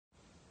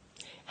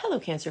Hello,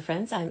 Cancer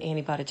friends. I'm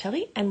Annie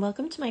Botticelli, and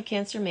welcome to my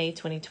Cancer May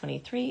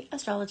 2023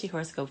 Astrology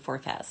Horoscope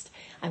Forecast.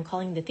 I'm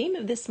calling the theme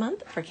of this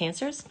month for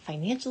Cancers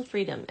financial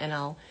freedom, and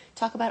I'll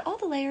talk about all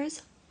the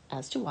layers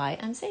as to why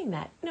I'm saying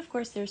that. And of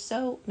course, there's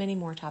so many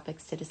more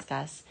topics to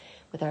discuss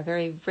with our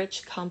very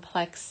rich,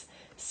 complex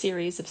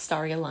series of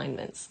starry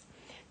alignments.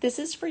 This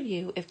is for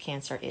you if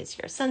Cancer is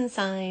your sun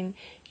sign,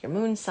 your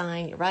moon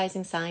sign, your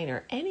rising sign,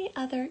 or any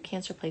other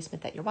Cancer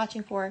placement that you're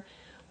watching for.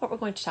 What we're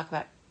going to talk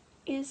about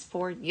is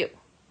for you,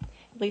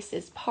 at least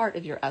as part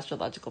of your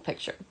astrological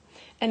picture.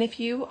 And if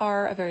you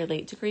are a very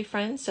late degree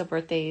friend, so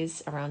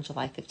birthdays around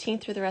July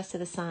 15th through the rest of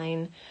the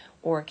sign,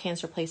 or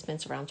Cancer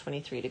placements around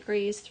 23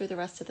 degrees through the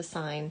rest of the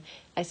sign,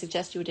 I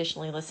suggest you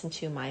additionally listen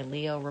to my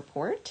Leo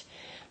report,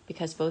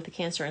 because both the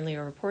Cancer and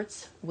Leo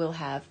reports will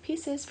have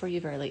pieces for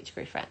you very late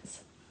degree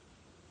friends.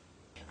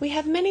 We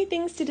have many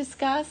things to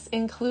discuss,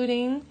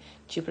 including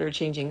Jupiter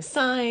changing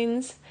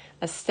signs,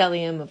 a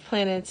stellium of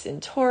planets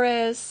in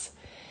Taurus.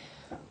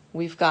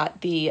 We've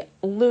got the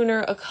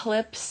lunar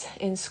eclipse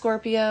in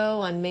Scorpio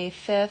on May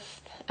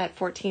 5th at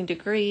 14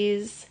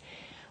 degrees.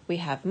 We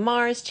have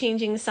Mars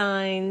changing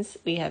signs.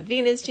 We have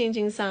Venus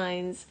changing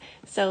signs.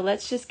 So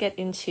let's just get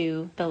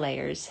into the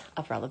layers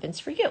of relevance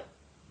for you.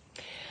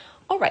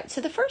 All right, so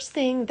the first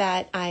thing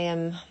that I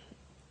am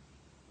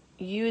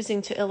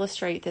using to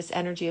illustrate this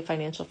energy of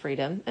financial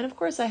freedom, and of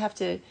course I have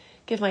to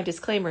give my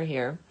disclaimer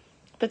here,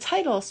 the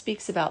title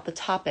speaks about the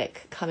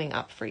topic coming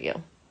up for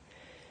you.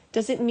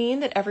 Does it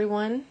mean that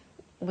everyone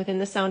within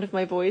the sound of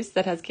my voice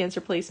that has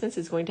Cancer placements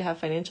is going to have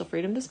financial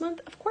freedom this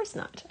month? Of course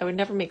not. I would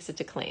never make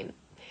such a claim.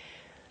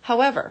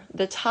 However,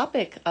 the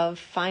topic of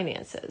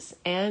finances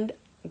and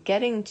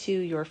getting to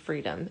your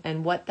freedom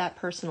and what that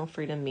personal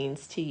freedom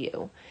means to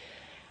you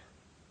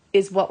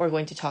is what we're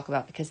going to talk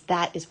about, because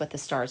that is what the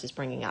stars is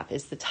bringing up,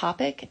 is the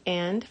topic.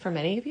 And for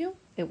many of you,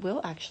 it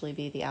will actually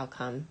be the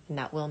outcome, and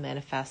that will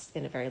manifest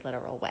in a very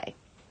literal way.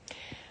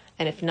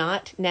 And if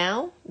not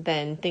now,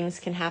 then things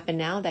can happen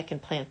now that can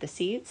plant the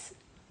seeds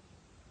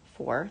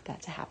for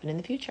that to happen in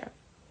the future.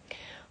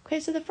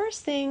 Okay, so the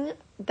first thing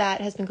that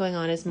has been going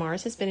on is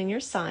Mars has been in your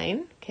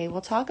sign. Okay,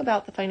 we'll talk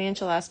about the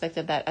financial aspect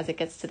of that as it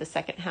gets to the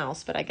second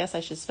house, but I guess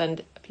I should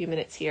spend a few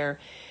minutes here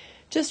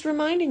just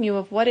reminding you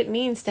of what it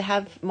means to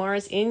have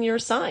Mars in your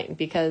sign,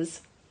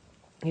 because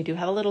you do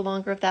have a little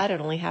longer of that. It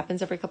only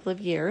happens every couple of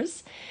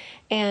years.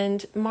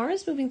 And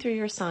Mars moving through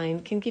your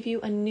sign can give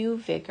you a new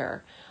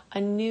vigor, a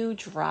new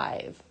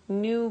drive,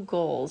 new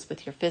goals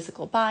with your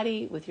physical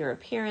body, with your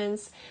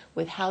appearance,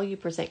 with how you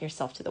present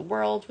yourself to the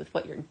world, with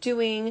what you're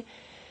doing,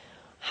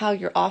 how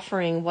you're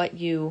offering what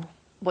you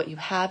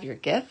have, your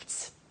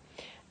gifts,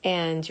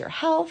 and your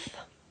health,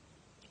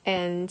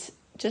 and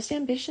just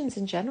ambitions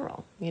in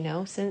general. You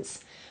know,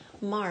 since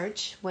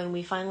March, when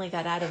we finally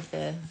got out of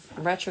the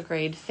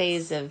retrograde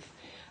phase of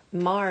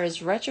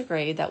Mars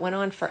retrograde that went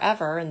on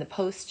forever, and the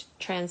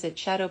post-transit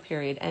shadow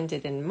period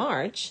ended in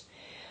March,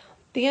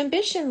 the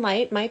ambition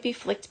light might be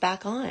flicked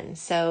back on.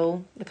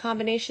 So the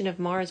combination of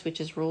Mars, which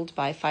is ruled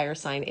by fire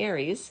sign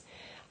Aries,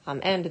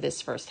 and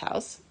this first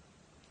house,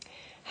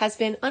 has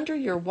been under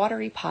your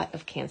watery pot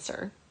of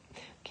Cancer.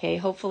 Okay,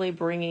 hopefully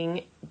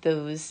bringing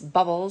those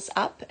bubbles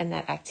up, and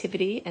that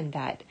activity and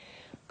that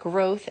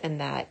growth and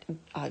that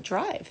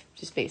drive,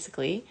 just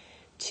basically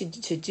to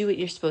do what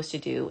you're supposed to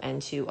do and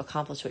to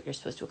accomplish what you're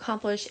supposed to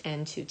accomplish,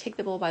 and to take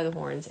the bull by the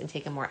horns and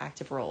take a more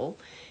active role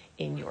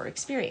in your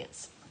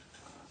experience.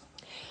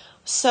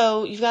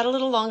 So you've got a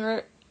little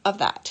longer of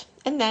that.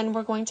 And then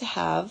we're going to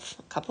have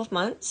a couple of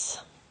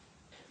months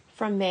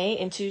from May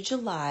into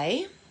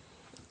July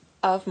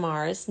of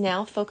Mars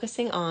now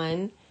focusing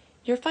on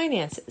your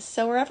finances.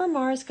 So wherever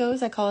Mars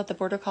goes, I call it the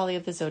border collie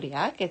of the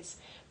zodiac. It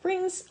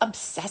brings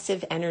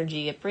obsessive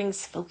energy. It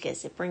brings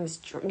focus. It brings,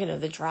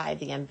 the drive,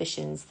 the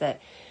ambitions, the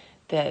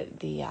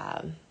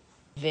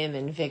vim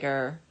and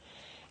vigor.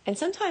 And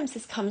sometimes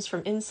this comes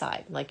from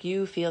inside, like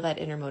you feel that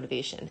inner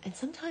motivation. And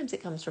sometimes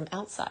it comes from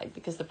outside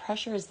because the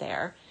pressure is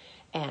there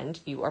and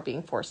you are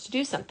being forced to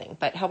do something.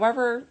 But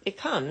however it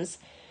comes,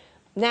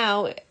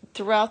 now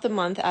throughout the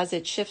month as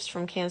it shifts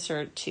from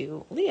Cancer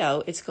to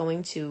Leo, it's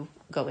going to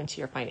go into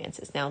your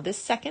finances. Now, this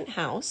second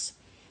house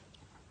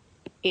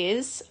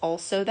is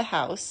also the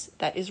house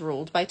that is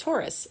ruled by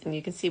Taurus. And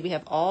you can see we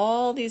have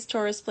all these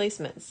Taurus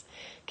placements.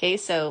 Okay,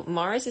 so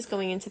Mars is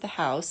going into the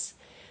house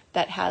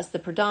that has the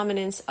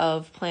predominance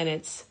of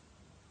planets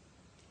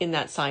in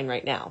that sign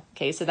right now.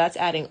 Okay, so that's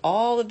adding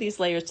all of these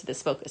layers to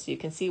this focus. So you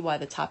can see why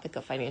the topic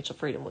of financial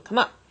freedom would come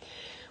up.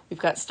 We've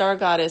got star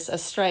goddess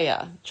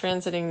Astrology,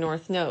 transiting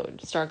North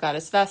Node, star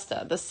goddess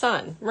Vesta, the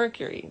Sun,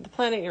 Mercury, the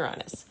planet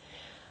Uranus.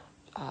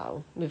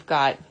 We've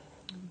got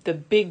the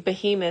big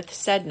behemoth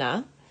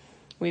Sedna.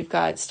 We've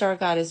got star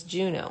goddess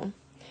Juno.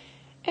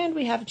 And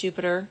we have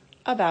Jupiter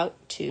about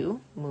to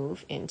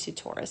move into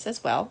Taurus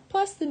as well,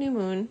 plus the new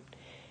moon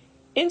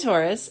in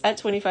Taurus at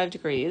 25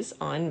 degrees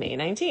on May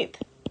 19th.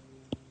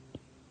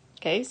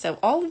 Okay, so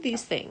all of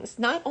these things,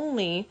 not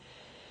only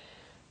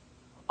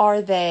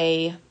are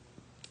they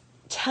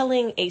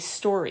telling a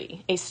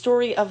story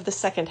of the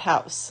second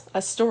house,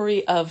 a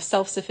story of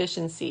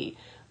self-sufficiency,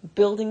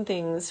 building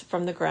things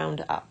from the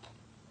ground up,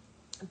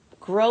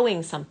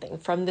 growing something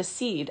from the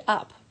seed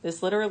up.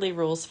 This literally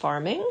rules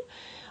farming.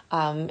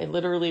 It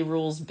literally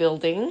rules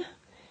building,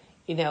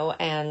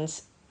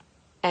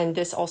 and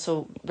this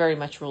also very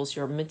much rules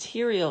your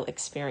material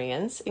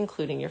experience,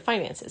 including your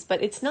finances.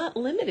 But it's not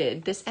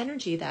limited. This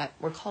energy that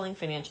we're calling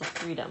financial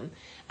freedom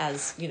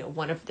as,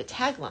 one of the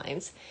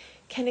taglines,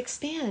 can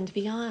expand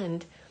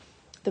beyond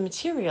the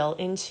material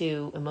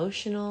into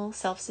emotional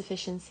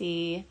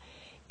self-sufficiency.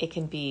 It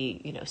can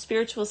be,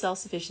 spiritual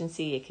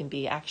self-sufficiency. It can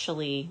be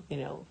actually,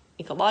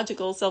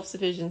 ecological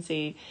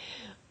self-sufficiency.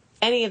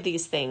 Any of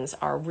these things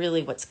are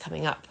really what's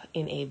coming up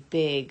in a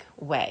big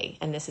way.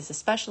 And this is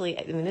especially,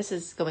 this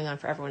is going on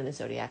for everyone in the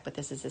zodiac, but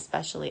this is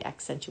especially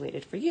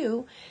accentuated for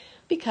you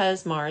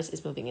because Mars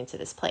is moving into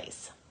this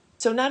place.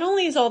 So not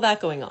only is all that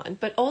going on,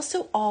 but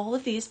also all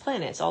of these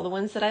planets, all the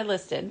ones that I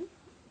listed,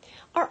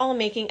 are all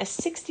making a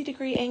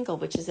 60-degree angle,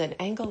 which is an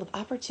angle of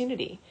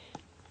opportunity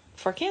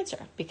for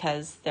Cancer,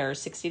 because there are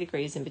 60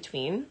 degrees in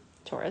between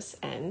Taurus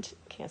and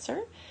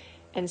Cancer.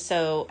 And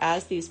so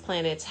as these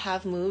planets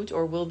have moved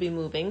or will be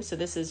moving, so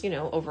this is,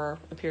 over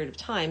a period of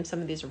time,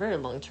 some of these are very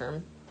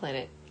long-term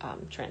planet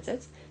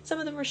transits. Some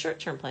of them are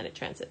short-term planet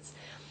transits.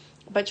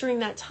 But during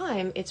that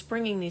time, it's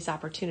bringing these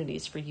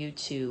opportunities for you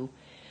to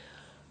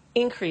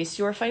increase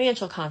your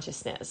financial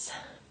consciousness,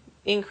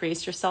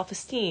 increase your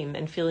self-esteem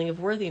and feeling of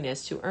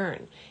worthiness to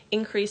earn,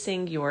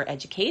 increasing your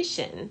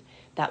education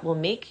that will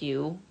make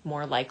you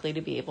more likely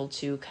to be able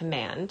to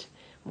command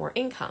more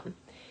income,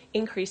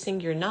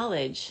 increasing your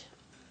knowledge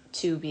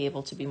to be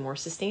able to be more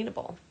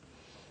sustainable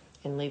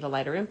and leave a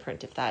lighter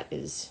imprint if that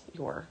is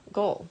your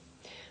goal.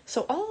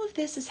 So all of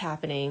this is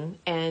happening,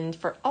 and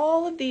for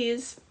all of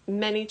these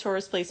many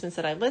Taurus placements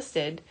that I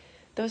listed,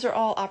 those are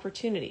all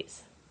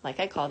opportunities. Like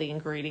I call the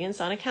ingredients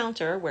on a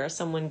counter, where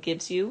someone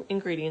gives you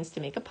ingredients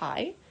to make a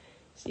pie.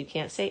 So you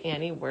can't say,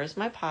 Annie, where's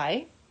my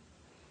pie?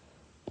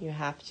 You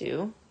have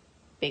to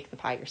bake the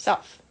pie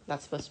yourself.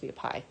 That's supposed to be a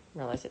pie. I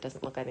realize it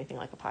doesn't look anything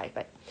like a pie,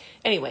 but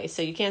anyway,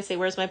 so you can't say,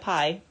 where's my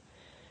pie?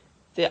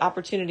 The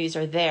opportunities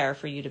are there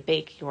for you to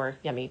bake your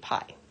yummy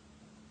pie.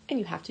 And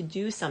you have to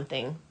do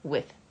something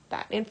with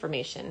that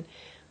information.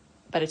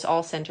 But it's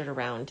all centered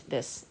around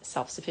this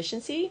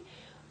self-sufficiency.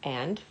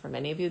 And for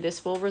many of you,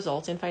 this will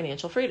result in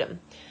financial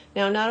freedom.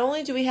 Now, not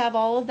only do we have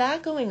all of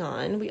that going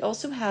on, we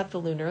also have the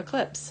lunar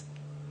eclipse.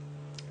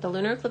 The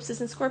lunar eclipse is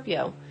in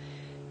Scorpio,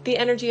 the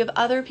energy of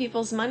other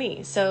people's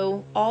money.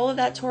 So all of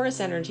that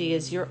Taurus energy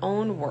is your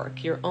own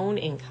work, your own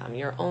income,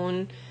 your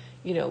own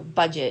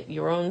budget,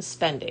 your own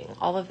spending,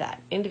 all of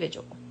that,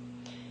 individual.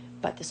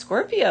 But the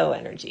Scorpio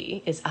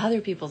energy is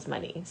other people's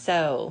money.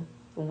 So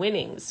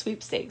winnings,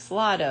 sweepstakes,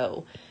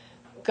 lotto,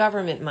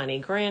 government money,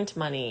 grant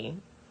money,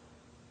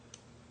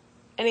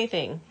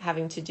 anything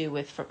having to do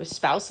with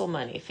spousal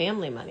money,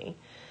 family money,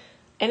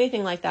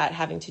 anything like that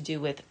having to do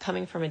with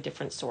coming from a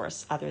different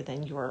source other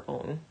than your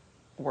own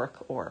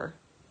work or,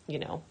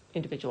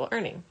 individual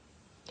earning.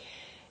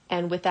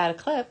 And with that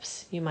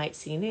eclipse, you might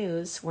see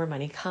news where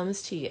money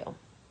comes to you.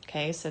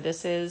 Okay, so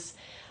this is,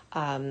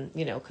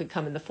 could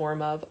come in the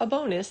form of a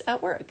bonus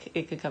at work.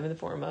 It could come in the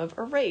form of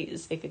a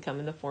raise. It could come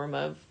in the form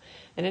of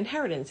an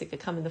inheritance. It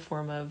could come in the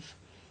form of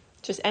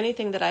just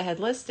anything that I had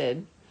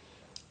listed.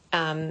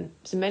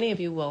 So many of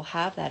you will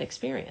have that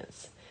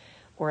experience,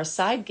 or a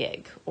side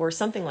gig, or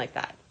something like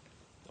that,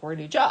 or a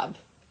new job.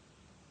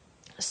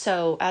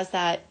 So as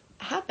that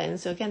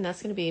happens, so again,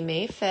 that's going to be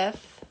May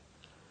 5th.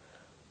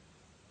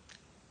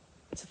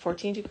 It's a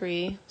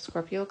 14-degree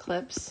Scorpio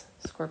eclipse.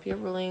 Scorpio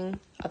ruling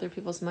other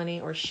people's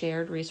money or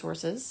shared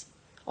resources.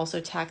 Also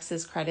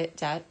taxes, credit,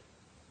 debt,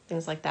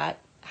 things like that.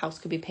 House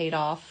could be paid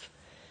off.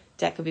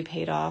 Debt could be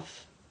paid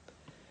off.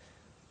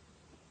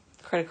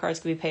 Credit cards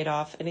could be paid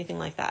off. Anything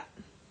like that.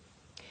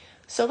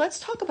 So let's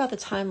talk about the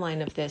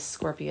timeline of this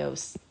Scorpio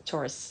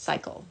Taurus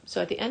cycle.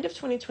 So at the end of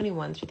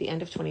 2021 through the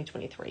end of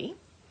 2023,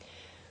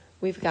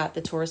 we've got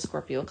the Taurus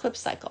Scorpio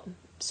eclipse cycle.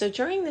 So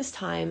during this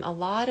time, a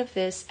lot of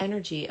this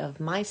energy of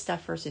my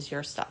stuff versus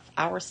your stuff,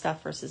 our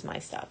stuff versus my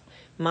stuff,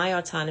 my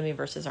autonomy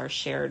versus our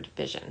shared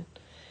vision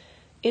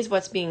is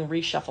what's being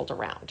reshuffled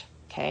around,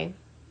 okay?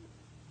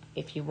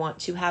 If you want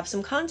to have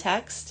some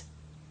context,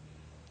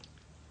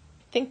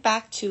 think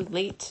back to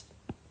late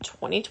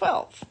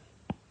 2012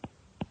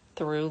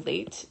 through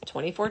late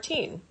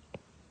 2014.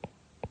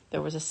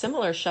 There was a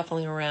similar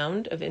shuffling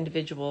around of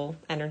individual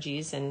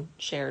energies and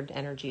shared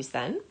energies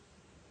then.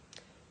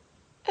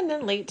 And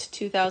then late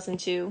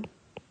 2002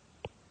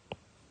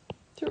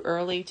 through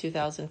early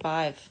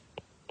 2005.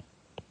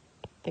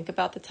 Think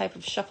about the type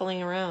of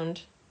shuffling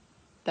around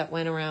that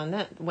went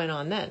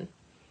on then.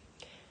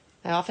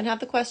 I often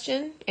have the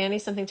question, Annie,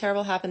 something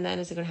terrible happened then.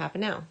 Is it going to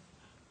happen now?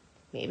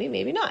 Maybe,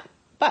 maybe not.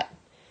 But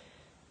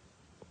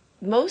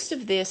most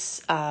of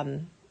this,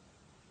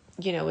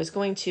 is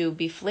going to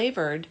be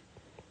flavored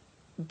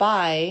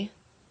by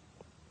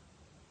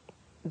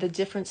the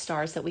different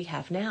stars that we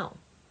have now.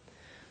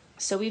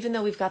 So even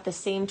though we've got the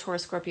same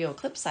Taurus Scorpio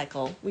eclipse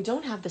cycle, we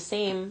don't have the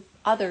same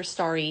other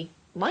starry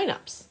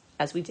lineups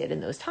as we did in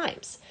those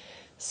times.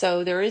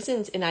 So there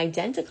isn't an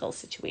identical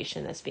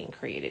situation that's being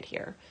created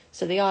here.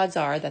 So the odds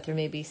are that there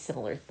may be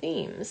similar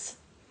themes,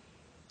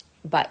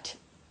 but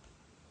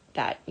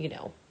that,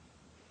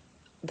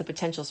 the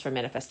potentials for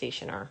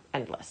manifestation are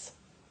endless.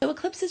 So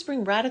eclipses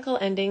bring radical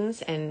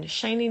endings and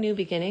shiny new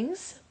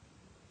beginnings.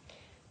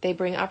 They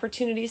bring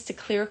opportunities to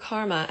clear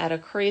karma at a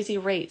crazy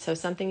rate. So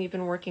something you've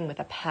been working with,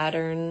 a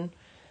pattern,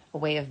 a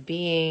way of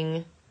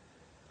being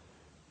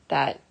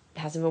that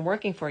hasn't been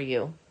working for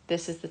you.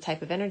 This is the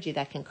type of energy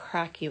that can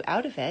crack you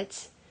out of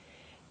it,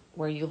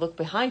 where you look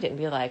behind it and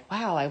be like,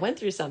 wow, I went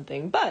through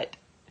something. But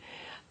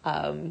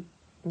now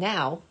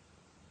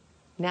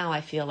I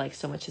feel like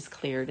so much is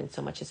cleared and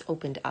so much is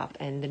opened up.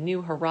 And the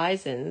new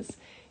horizons,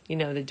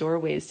 the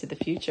doorways to the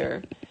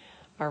future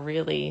are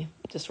really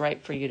just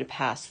ripe for you to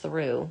pass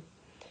through.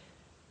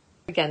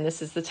 Again,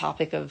 this is the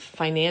topic of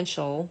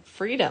financial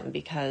freedom,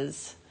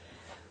 because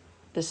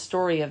the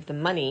story of the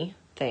money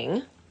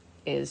thing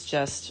is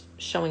just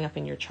showing up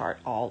in your chart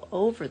all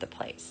over the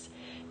place.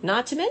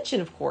 Not to mention,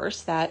 of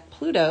course, that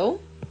Pluto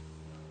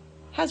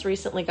has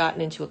recently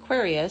gotten into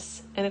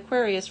Aquarius, and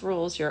Aquarius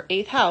rules your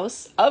 8th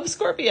house of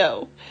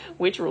Scorpio,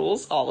 which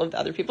rules all of the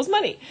other people's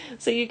money.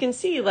 So you can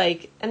see,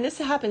 and this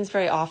happens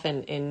very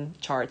often in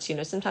charts,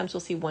 sometimes we'll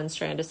see one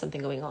strand of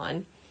something going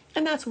on,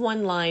 and that's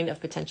one line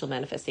of potential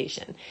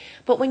manifestation.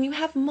 But when you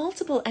have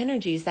multiple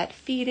energies that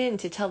feed in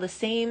to tell the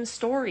same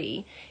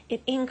story,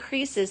 it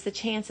increases the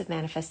chance of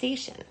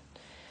manifestation.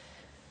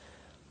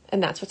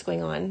 And that's what's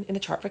going on in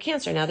the chart for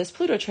Cancer. Now, this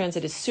Pluto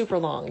transit is super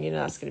long.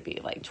 That's going to be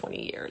like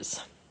 20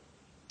 years.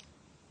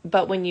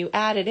 But when you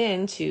add it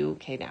into,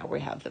 now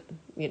we have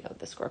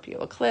the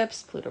Scorpio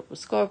eclipse, Pluto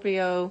was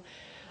Scorpio.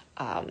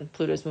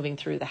 Pluto's moving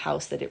through the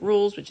house that it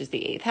rules, which is the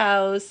 8th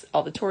house.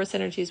 All the Taurus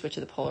energies, which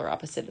are the polar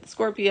opposite of the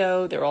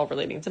Scorpio, they're all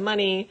relating to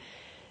money.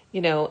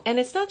 And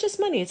it's not just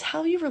money, it's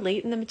how you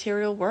relate in the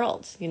material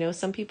world.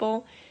 Some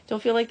people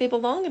don't feel like they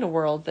belong in a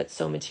world that's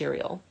so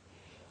material.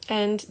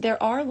 And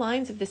there are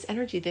lines of this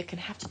energy that can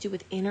have to do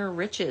with inner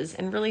riches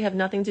and really have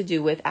nothing to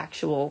do with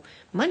actual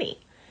money.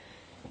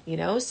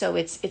 So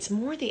it's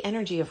more the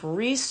energy of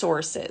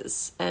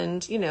resources.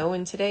 And,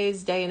 in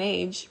today's day and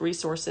age,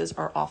 resources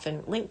are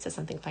often linked to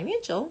something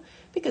financial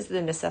because of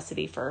the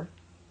necessity for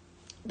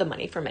the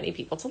money for many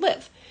people to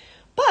live.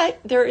 But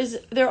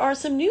there are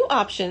some new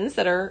options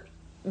that are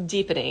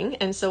deepening.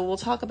 And so we'll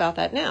talk about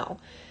that now.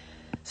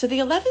 So the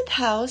 11th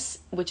house,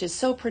 which is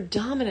so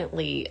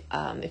predominantly,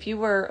 if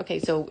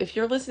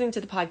you're listening to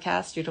the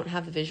podcast, you don't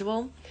have the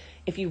visual.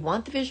 If you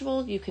want the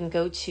visual, you can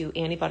go to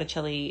Annie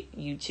Botticelli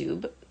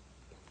YouTube,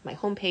 my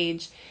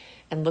homepage,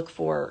 and look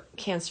for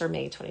Cancer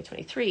May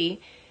 2023,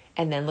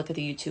 and then look at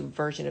the YouTube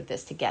version of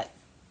this to get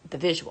the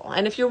visual.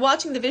 And if you're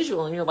watching the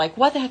visual and you're like,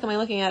 what the heck am I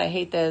looking at? I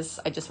hate this.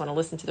 I just want to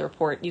listen to the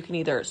report. You can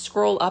either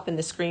scroll up in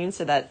the screen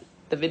so that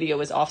the video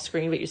is off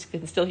screen, but you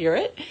can still hear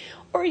it,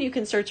 or you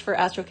can search for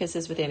Astro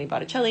Kisses with Annie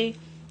Botticelli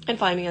and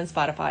find me on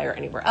Spotify or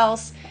anywhere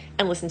else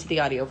and listen to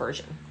the audio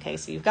version. Okay,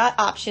 so you've got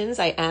options.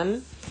 I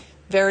am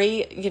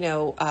very,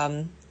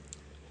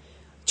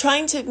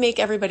 trying to make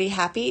everybody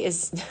happy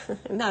is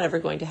not ever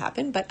going to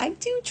happen, but I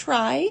do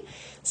try.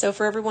 So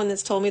for everyone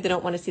that's told me they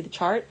don't want to see the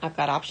chart, I've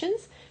got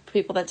options. For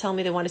people that tell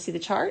me they want to see the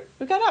chart,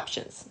 we've got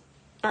options.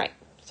 All right,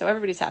 so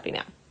everybody's happy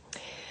now.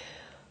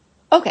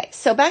 Okay,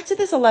 so back to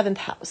this 11th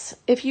house.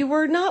 If you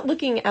were not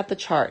looking at the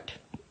chart,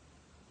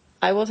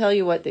 I will tell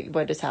you what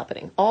is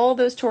happening. All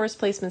those Taurus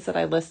placements that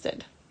I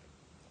listed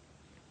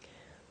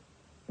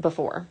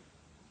before,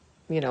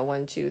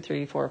 1, 2,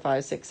 3, 4,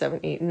 5, 6, 7,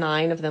 8,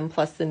 9 of them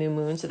plus the new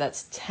moon. So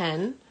that's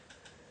 10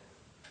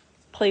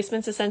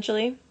 placements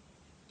essentially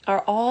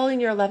are all in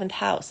your 11th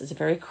house. It's a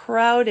very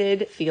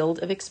crowded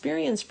field of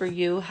experience for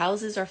you.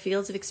 Houses are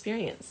fields of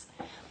experience.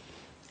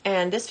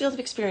 And this field of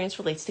experience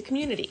relates to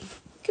community.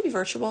 It could be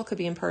virtual, it could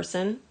be in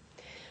person,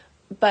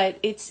 but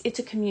it's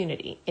a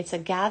community. It's a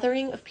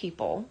gathering of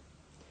people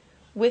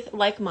with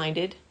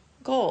like-minded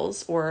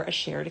goals or a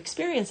shared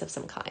experience of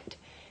some kind.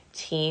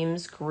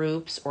 Teams,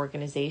 groups,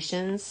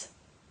 organizations.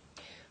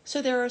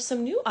 So there are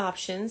some new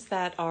options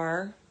that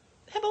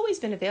have always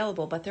been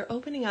available, but they're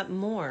opening up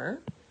more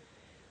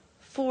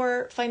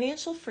for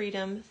financial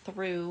freedom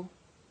through,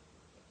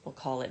 we'll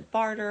call it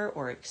barter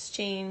or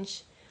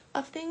exchange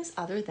of things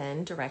other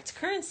than direct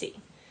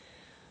currency.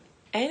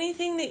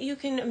 Anything that you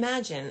can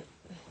imagine.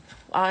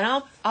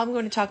 And I'm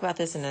going to talk about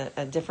this in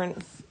a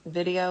different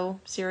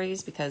video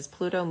series, because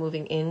Pluto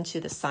moving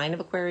into the sign of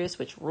Aquarius,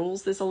 which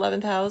rules this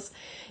 11th house,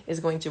 is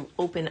going to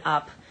open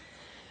up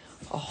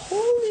a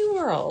whole new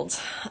world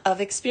of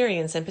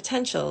experience and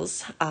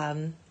potentials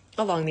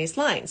along these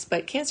lines.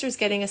 But Cancer is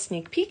getting a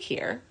sneak peek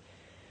here.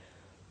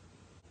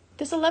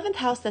 This 11th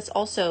house that's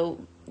also,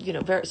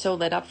 very so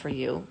lit up for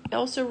you, it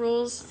also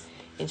rules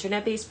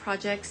internet-based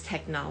projects,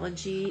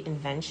 technology,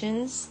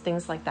 inventions,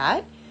 things like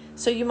that.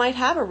 So you might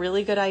have a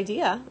really good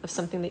idea of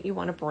something that you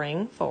want to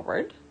bring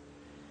forward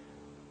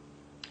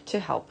to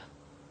help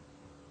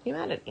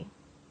humanity.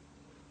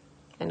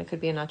 And it could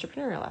be an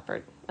entrepreneurial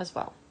effort as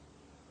well.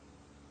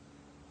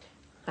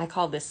 I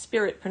call this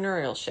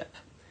spiritpreneurialship,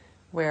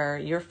 where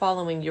you're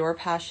following your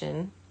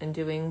passion and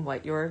doing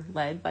what you're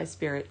led by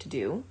spirit to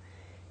do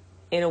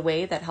in a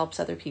way that helps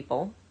other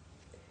people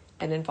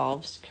and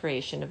involves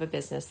creation of a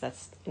business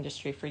that's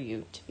industry for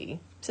you to be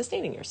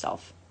sustaining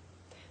yourself.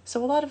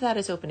 So a lot of that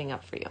is opening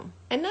up for you.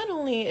 And not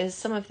only is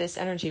some of this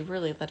energy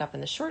really lit up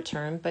in the short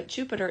term, but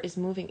Jupiter is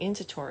moving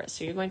into Taurus.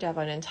 So you're going to have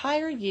an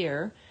entire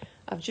year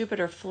of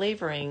Jupiter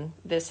flavoring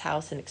this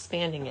house and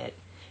expanding it,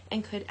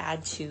 and could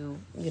add to,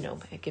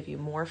 give you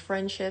more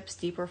friendships,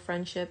 deeper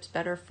friendships,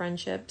 better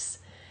friendships,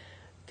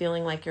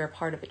 feeling like you're a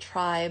part of a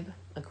tribe,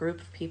 a group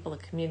of people, a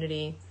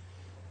community,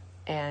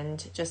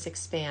 and just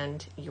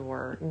expand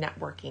your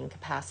networking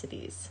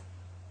capacities.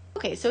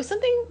 Okay, so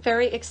something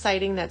very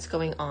exciting that's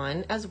going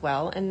on as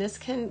well, and this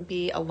can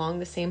be along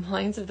the same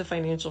lines of the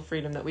financial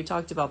freedom that we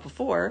talked about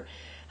before,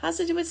 has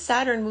to do with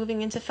Saturn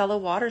moving into fellow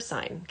water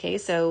sign. Okay,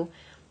 so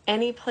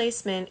any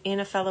placement in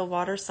a fellow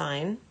water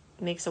sign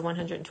makes a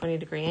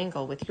 120-degree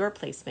angle with your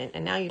placement,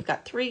 and now you've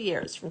got 3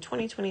 years from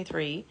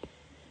 2023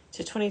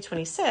 to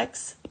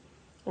 2026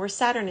 where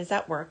Saturn is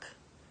at work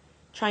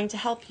trying to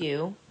help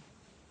you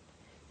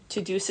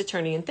to do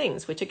Saturnian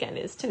things, which again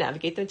is to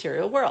navigate the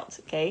material world,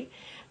 okay?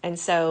 And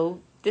so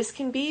this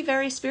can be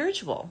very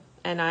spiritual.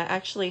 And I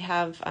actually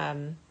have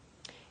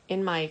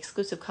in my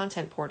exclusive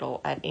content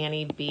portal at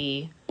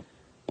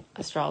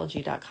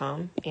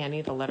AnnieBAstrology.com,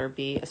 Annie, the letter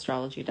B,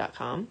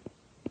 astrology.com.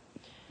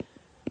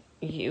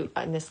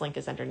 And this link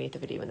is underneath the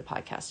video in the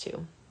podcast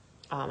too.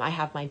 I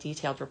have my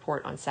detailed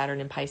report on Saturn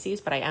and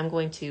Pisces, but I am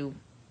going to,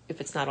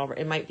 if it's not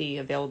already, it might be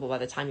available by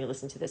the time you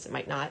listen to this. It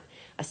might not.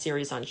 A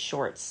series on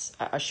shorts,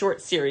 a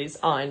short series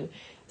on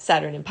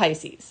Saturn and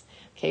Pisces.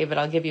 Okay, but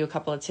I'll give you a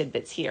couple of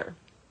tidbits here.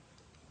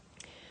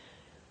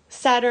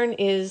 Saturn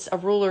is a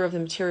ruler of the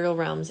material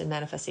realms and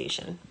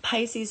manifestation.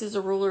 Pisces is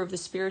a ruler of the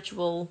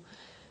spiritual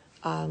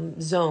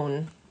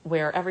zone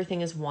where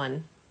everything is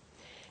one.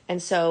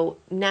 And so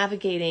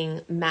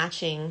navigating,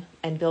 matching,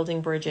 and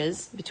building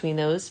bridges between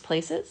those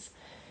places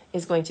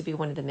is going to be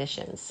one of the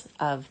missions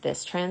of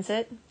this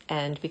transit.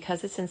 And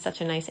because it's in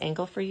such a nice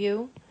angle for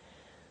you,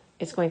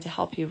 it's going to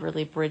help you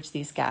really bridge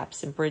these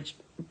gaps and build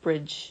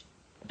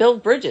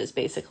bridges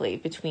basically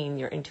between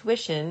your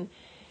intuition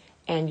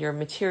and your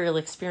material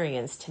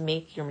experience to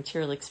make your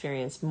material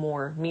experience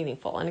more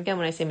meaningful. And again,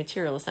 when I say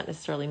material, it's not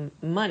necessarily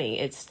money.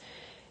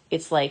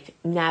 It's like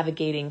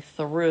navigating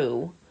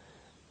through,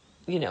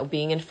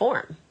 being in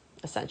form,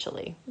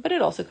 essentially. But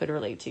it also could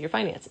relate to your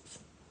finances.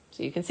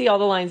 So you can see all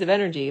the lines of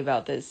energy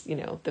about this,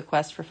 the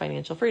quest for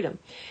financial freedom.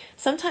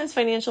 Sometimes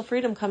financial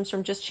freedom comes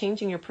from just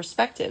changing your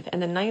perspective.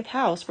 And the 9th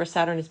house, where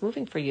Saturn is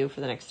moving for you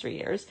for the next 3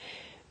 years,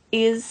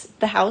 is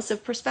the house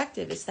of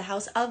perspective. It's the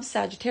house of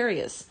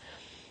Sagittarius.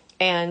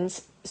 And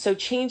so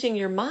changing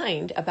your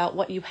mind about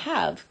what you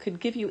have could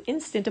give you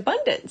instant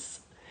abundance.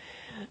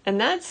 And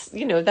that's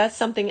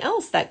something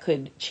else that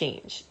could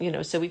change.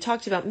 So we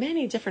talked about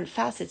many different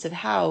facets of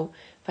how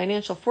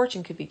financial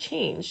fortune could be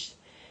changed.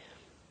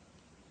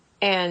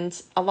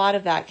 And a lot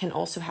of that can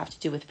also have to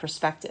do with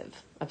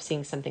perspective of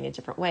seeing something a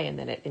different way and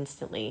then it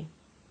instantly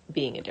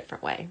being a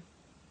different way.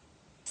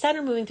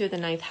 Saturn moving through the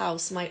 9th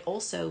house might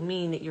also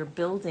mean that you're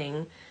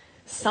building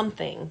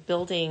something,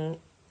 building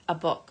a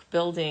book,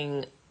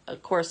 building a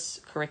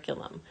course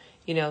curriculum,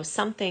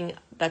 something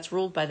that's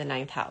ruled by the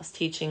 9th house,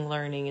 teaching,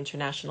 learning,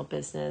 international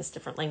business,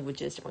 different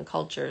languages, different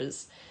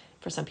cultures.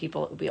 For some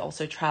people, it would be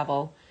also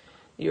travel.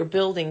 You're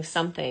building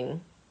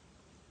something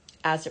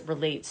as it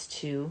relates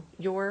to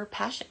your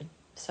passion.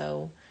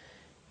 So,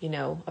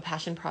 a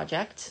passion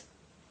project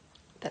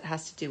that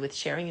has to do with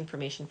sharing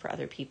information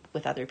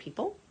with other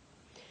people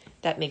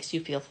that makes you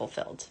feel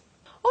fulfilled.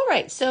 All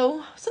right,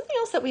 so something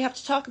else that we have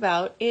to talk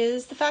about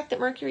is the fact that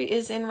Mercury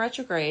is in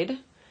retrograde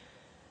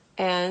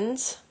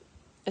and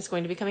it's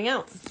going to be coming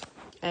out,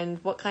 and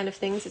what kind of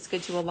things it's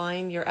good to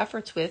align your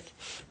efforts with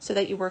so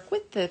that you work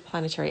with the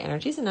planetary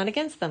energies and not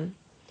against them.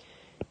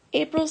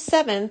 April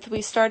 7th,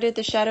 we started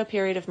the shadow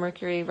period of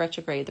Mercury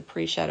retrograde, the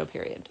pre-shadow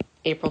period.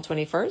 April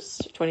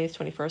 21st, 20th,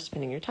 21st,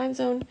 depending on your time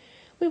zone,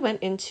 we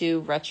went into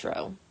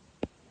retro.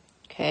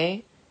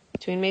 Okay,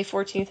 between May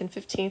 14th and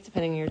 15th,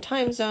 depending on your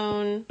time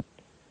zone,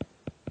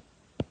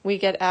 we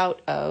get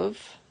out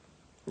of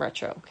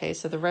retro. Okay,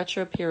 so the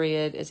retro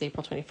period is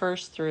April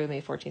 21st through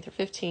May 14th or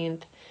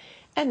 15th.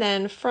 And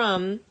then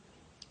from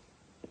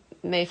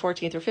May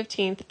 14th or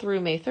 15th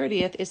through May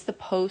 30th is the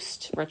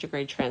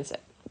post-retrograde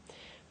transit.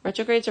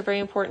 Retrogrades are very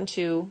important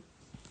to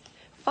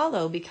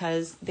follow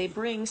because they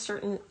bring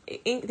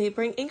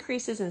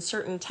increases in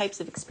certain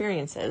types of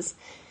experiences.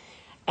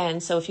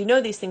 And so if you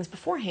know these things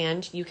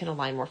beforehand, you can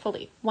align more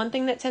fully. One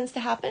thing that tends to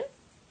happen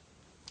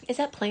is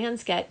that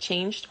plans get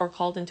changed or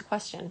called into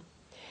question.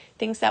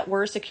 Things that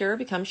were secure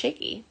become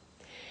shaky.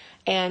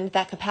 And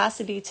that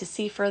capacity to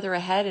see further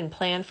ahead and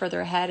plan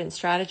further ahead and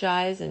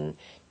strategize and,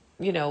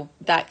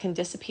 that can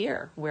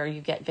disappear where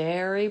you get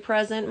very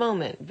present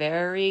moment,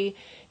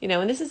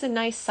 and this is a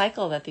nice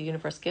cycle that the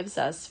universe gives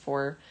us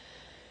for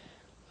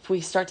if we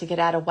start to get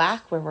out of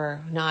whack where we're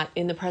not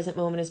in the present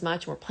moment as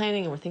much, and we're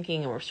planning and we're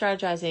thinking and we're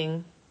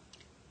strategizing,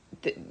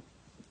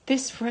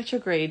 this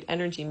retrograde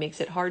energy makes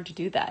it hard to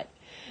do that.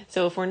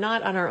 So if we're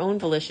not on our own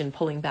volition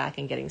pulling back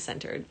and getting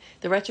centered,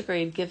 the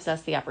retrograde gives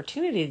us the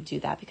opportunity to do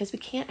that because we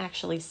can't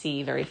actually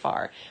see very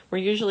far.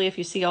 Where usually if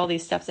you see all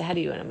these steps ahead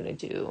of you and I'm going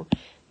to do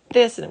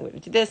this and I'm going to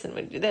do this and I'm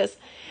going to do this,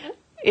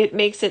 it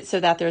makes it so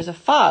that there's a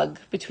fog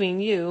between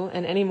you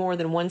and any more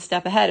than one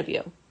step ahead of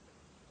you.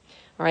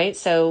 All right,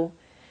 so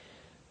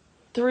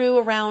through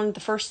around the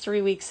first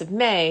 3 weeks of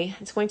May,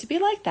 it's going to be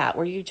like that,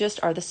 where you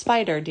just are the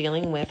spider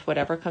dealing with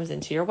whatever comes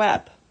into your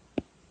web.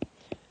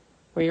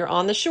 Where you're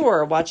on the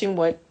shore watching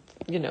what,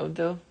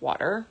 the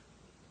water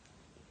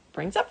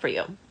brings up for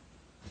you.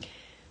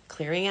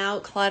 Clearing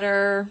out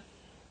clutter,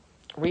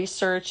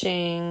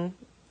 researching,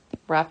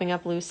 wrapping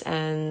up loose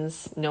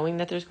ends, knowing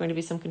that there's going to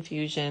be some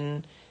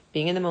confusion,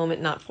 being in the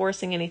moment, not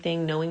forcing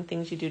anything, knowing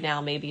things you do now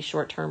may be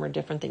short-term or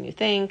different than you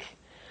think.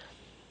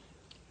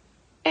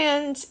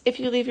 And if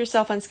you leave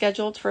yourself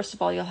unscheduled, first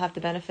of all, you'll have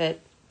the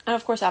benefit. And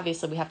of course,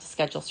 obviously, we have to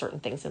schedule certain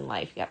things in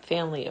life. You have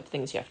family, you have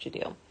things you have to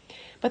do.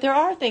 But there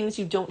are things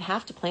you don't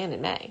have to plan in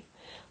May,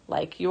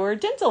 like your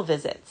dental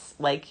visits,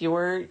 like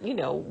your,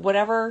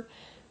 whatever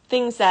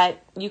things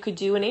that you could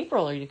do in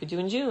April or you could do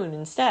in June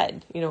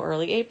instead,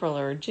 early April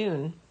or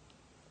June.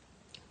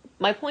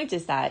 My point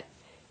is that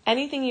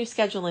anything you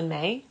schedule in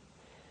May,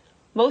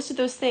 most of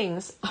those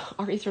things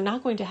are either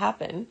not going to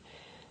happen,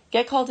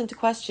 get called into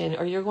question,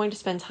 or you're going to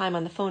spend time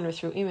on the phone or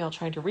through email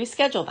trying to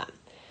reschedule them.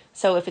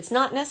 So if it's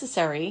not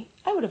necessary,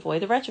 I would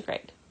avoid the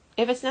retrograde.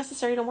 If it's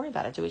necessary, don't worry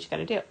about it. Do what you got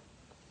to do.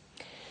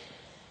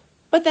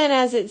 But then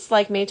as it's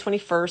like May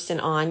 21st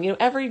and on,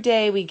 every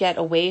day we get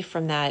away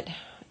from that,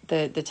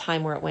 the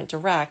time where it went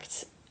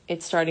direct,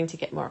 it's starting to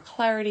get more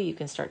clarity. You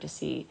can start to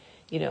see,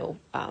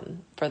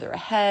 further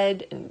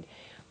ahead, and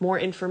more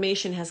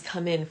information has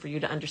come in for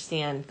you to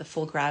understand the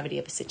full gravity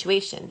of a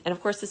situation. And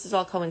of course, this is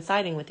all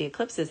coinciding with the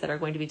eclipses that are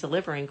going to be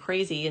delivering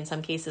crazy, in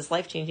some cases,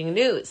 life-changing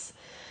news.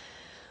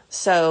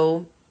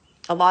 So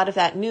a lot of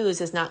that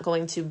news is not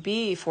going to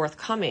be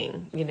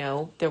forthcoming.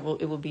 It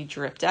will be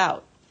dripped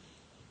out.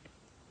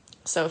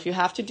 So if you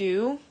have to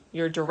do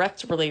your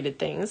direct related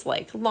things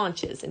like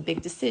launches and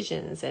big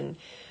decisions and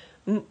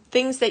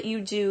things that you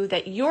do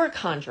that you're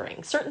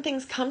conjuring, certain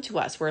things come to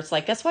us where it's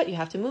like, guess what? You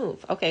have to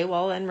move. Okay,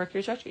 well, then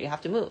Mercury's retrograde, you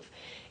have to move.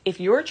 If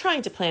you're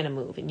trying to plan a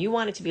move and you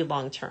want it to be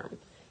long-term,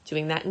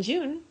 doing that in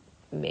June,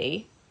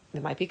 it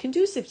might be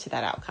conducive to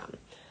that outcome.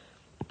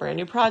 Brand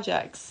new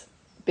projects,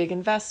 big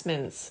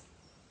investments,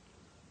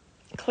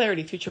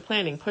 clarity, future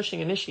planning,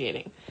 pushing,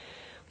 initiating.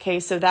 Okay,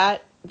 so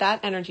that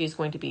energy is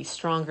going to be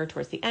stronger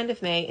towards the end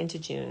of May into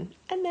June.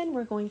 And then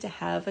we're going to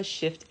have a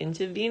shift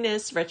into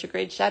Venus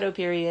retrograde shadow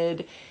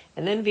period,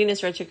 and then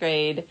Venus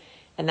retrograde,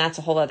 and that's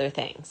a whole other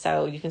thing.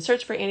 So you can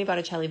search for Annie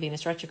Botticelli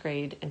Venus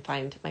retrograde and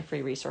find my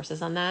free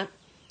resources on that.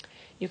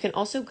 You can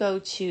also go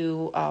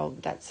to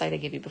that site I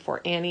gave you before,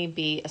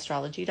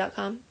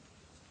 AnnieBAstrology.com,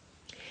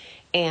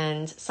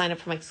 and sign up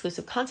for my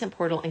exclusive content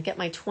portal and get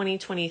my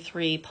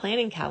 2023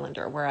 planning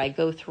calendar, where I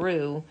go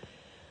through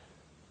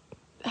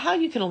how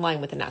you can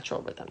align with the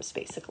natural rhythms,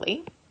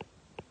 basically.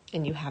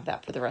 And you have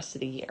that for the rest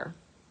of the year.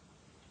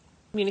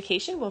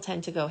 Communication will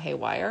tend to go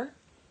haywire.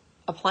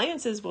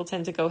 Appliances will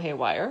tend to go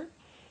haywire.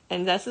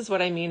 And this is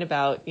what I mean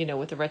about,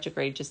 with the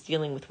retrograde, just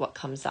dealing with what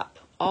comes up.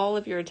 All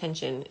of your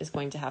attention is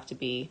going to have to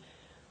be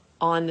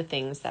on the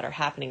things that are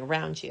happening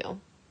around you.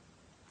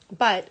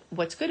 But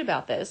what's good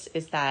about this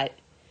is that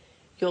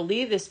you'll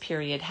leave this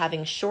period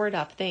having shored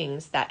up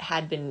things that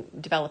had been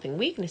developing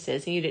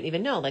weaknesses and you didn't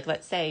even know. Like,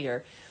 let's say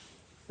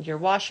your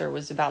washer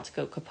was about to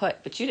go kaput,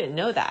 but you didn't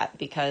know that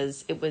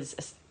because it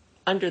was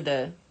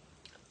under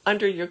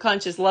your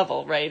conscious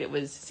level, right?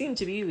 It seemed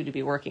to you to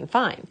be working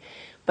fine,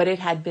 but it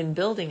had been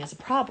building as a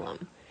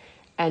problem.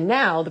 And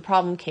now the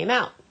problem came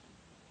out.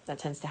 That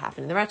tends to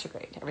happen in the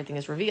retrograde. Everything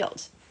is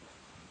revealed.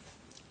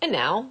 And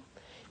now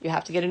you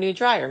have to get a new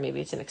dryer.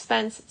 Maybe it's an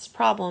expense, it's a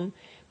problem,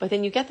 but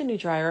then you get the new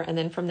dryer, and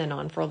then from then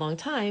on for a long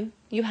time,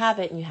 you have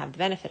it and you have the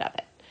benefit of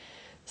it.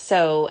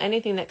 So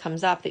anything that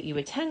comes up that you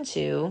attend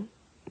to,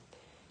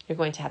 you're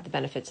going to have the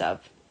benefits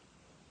of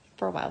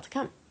for a while to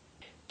come.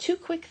 Two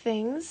quick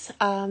things.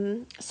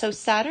 So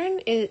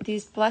Saturn,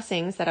 these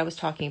blessings that I was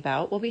talking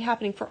about will be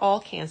happening for all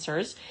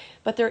Cancers,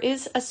 but there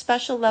is a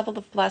special level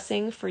of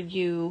blessing for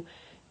you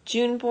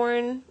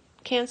June-born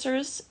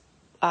Cancers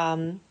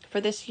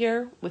for this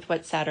year with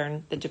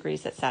the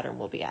degrees that Saturn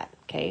will be at,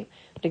 okay?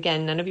 But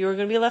again, none of you are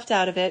going to be left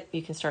out of it.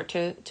 You can start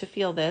to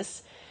feel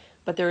this,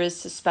 but there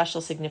is a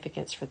special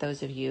significance for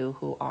those of you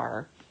who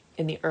are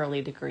in the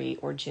early degree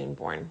or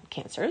June-born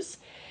Cancers.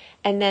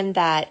 And then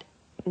that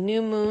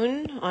new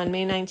moon on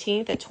May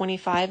 19th at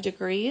 25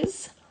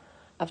 degrees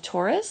of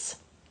Taurus,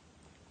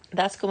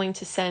 that's going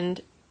to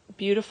send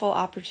beautiful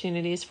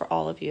opportunities for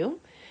all of you.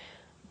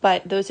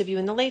 But those of you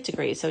in the late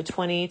degrees, so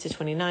 20 to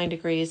 29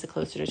 degrees, the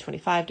closer to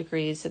 25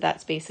 degrees, so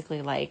that's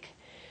basically like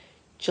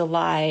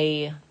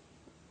July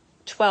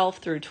 12th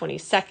through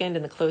 22nd,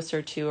 and the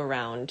closer to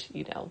around,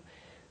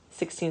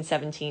 16,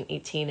 17,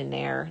 18 in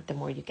there, the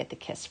more you get the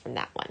kiss from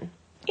that one.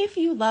 If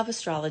you love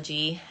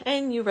astrology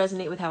and you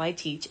resonate with how I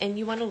teach and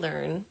you want to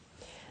learn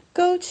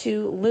go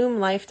to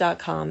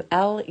lumelife.com,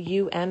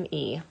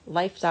 L-U-M-E,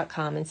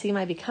 life.com, and see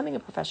my Becoming a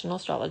Professional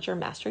Astrologer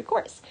Mastery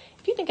course.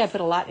 If you think I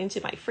put a lot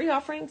into my free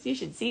offerings, you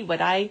should see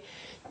what I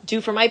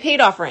do for my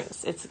paid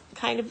offerings. It's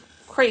kind of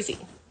crazy.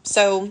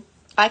 So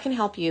I can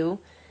help you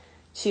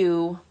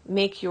to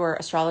make your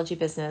astrology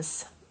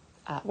business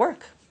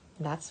work.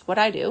 And that's what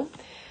I do.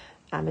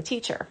 I'm a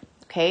teacher.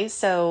 Okay,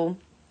 so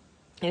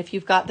if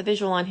you've got the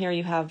visual on here,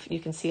 you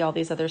can see all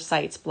these other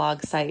sites,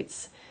 blog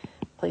sites,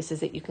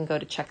 places that you can go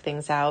to check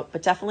things out.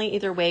 But definitely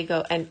either way,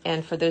 go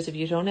and for those of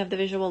you who don't have the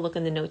visual, look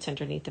in the notes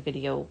underneath the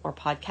video or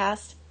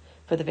podcast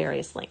for the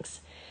various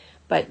links.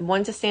 But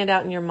one to stand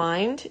out in your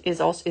mind is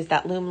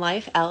that Lume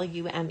Life,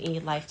 L-U-M-E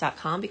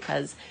life.com,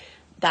 because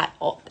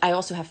I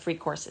also have free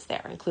courses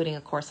there, including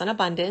a course on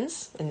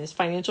abundance, and this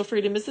financial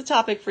freedom is the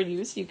topic for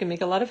you, so you can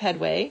make a lot of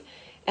headway.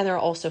 And there are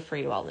also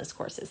free wellness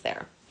courses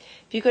there.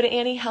 If you go to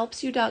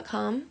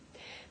AnnieHelpsYou.com,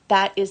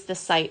 that is the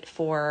site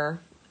for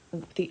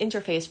the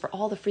interface for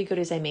all the free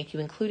goodies I make you,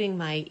 including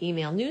my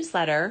email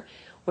newsletter,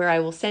 where I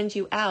will send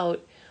you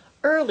out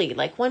early,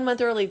 like 1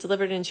 month early,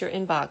 delivered into your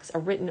inbox, a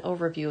written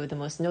overview of the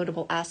most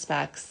notable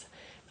aspects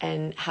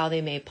and how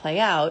they may play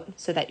out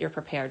so that you're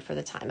prepared for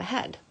the time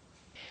ahead.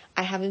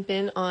 I haven't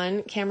been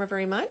on camera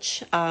very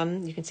much.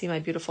 You can see my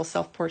beautiful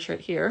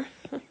self-portrait here.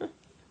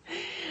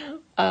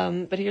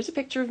 But here's a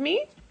picture of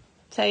me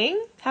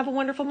saying, have a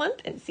wonderful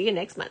month and see you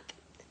next month.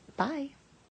 Bye.